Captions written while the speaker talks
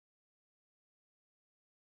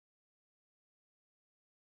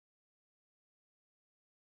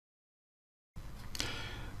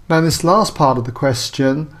Now in this last part of the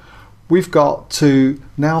question, we've got to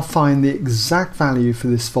now find the exact value for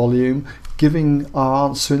this volume, giving our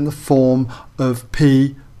answer in the form of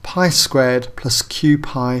p pi squared plus q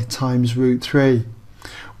pi times root 3,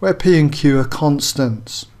 where p and q are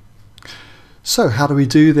constants. So how do we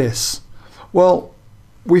do this? Well,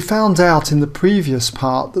 we found out in the previous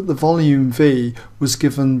part that the volume V was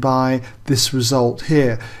given by this result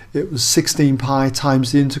here. It was 16 pi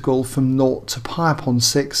times the integral from 0 to pi upon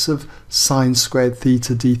 6 of sine squared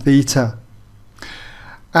theta d theta.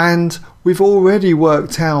 And we've already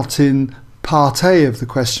worked out in part A of the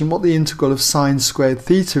question what the integral of sine squared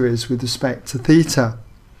theta is with respect to theta.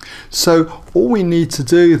 So all we need to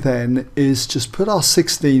do then is just put our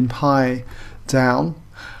 16 pi down.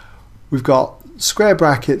 We've got square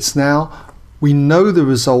brackets now. We know the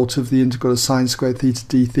result of the integral of sine squared theta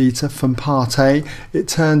d theta from part A. It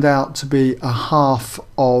turned out to be a half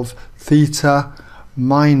of theta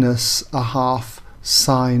minus a half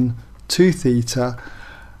sine 2 theta.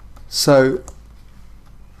 So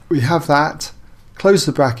we have that, close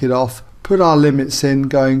the bracket off, put our limits in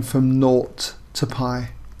going from 0 to pi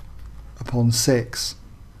upon 6.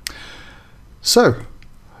 So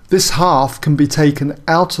this half can be taken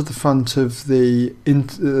out of the front of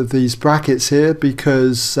these brackets here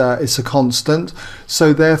because it's a constant,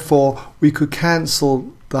 so therefore we could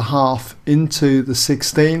cancel the half into the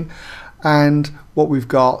 16 and what we've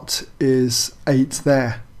got is 8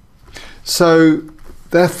 there. So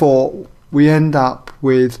therefore we end up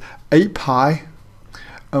with 8 pi,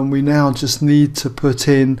 and we now just need to put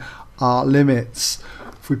in our limits.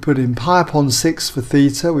 If we put in pi upon 6 for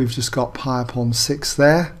theta, we've just got pi upon 6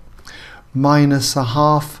 there, minus a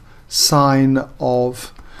half sine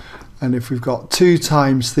of, and if we've got 2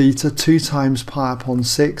 times theta, 2 times pi upon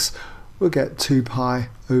 6, we'll get 2 pi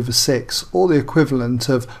over 6, or the equivalent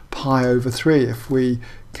of pi over 3 if we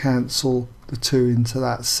cancel the 2 into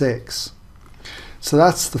that 6. So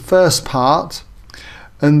that's the first part,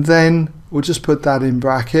 and then we'll just put that in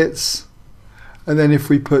brackets, and then if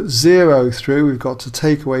we put 0 through, we've got to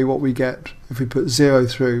take away what we get if we put 0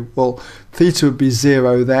 through. Well, theta would be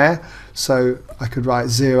 0 there, so I could write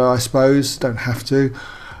 0 I suppose, don't have to,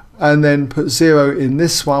 and then put 0 in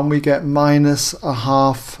this one, we get minus a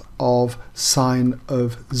half of sine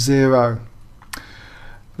of 0.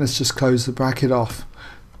 Let's just close the bracket off.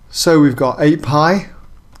 So we've got 8 pi,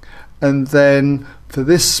 and then for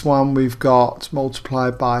this one we've got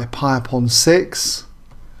multiplied by pi upon 6,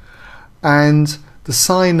 and the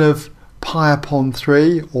sine of pi upon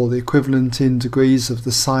 3, or the equivalent in degrees of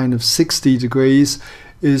the sine of 60 degrees,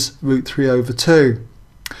 is root 3 over 2.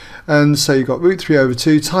 And so you've got root 3 over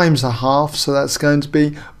 2 times a half, so that's going to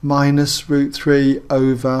be minus root 3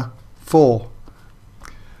 over 4.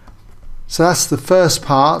 So that's the first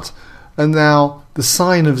part, and now the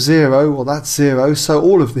sine of 0, well that's 0, so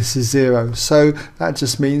all of this is 0, so that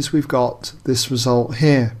just means we've got this result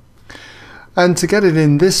here. And to get it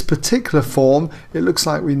in this particular form, it looks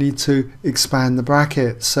like we need to expand the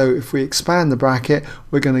bracket. So if we expand the bracket,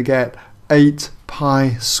 we're going to get 8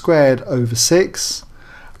 pi squared over 6,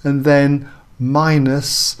 and then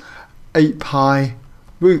minus 8 pi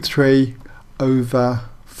root 3 over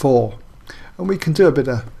 4. And we can do a bit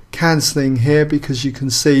of cancelling here because you can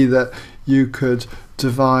see that you could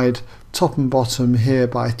divide top and bottom here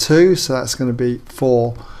by 2, so that's going to be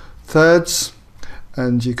 4/3,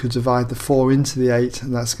 and you could divide the 4 into the 8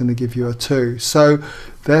 and that's going to give you a 2. So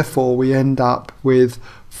therefore we end up with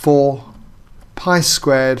 4 pi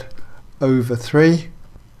squared over 3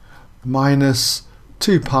 minus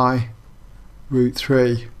 2 pi root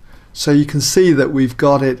 3. So you can see that we've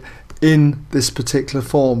got it in this particular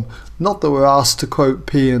form. Not that we're asked to quote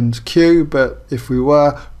P and Q, but if we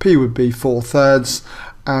were, P would be 4/3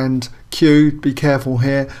 and Q, be careful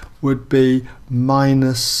here, would be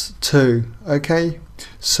minus 2. Okay,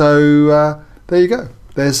 so there you go.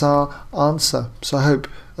 There's our answer. So I hope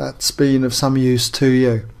that's been of some use to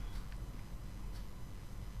you.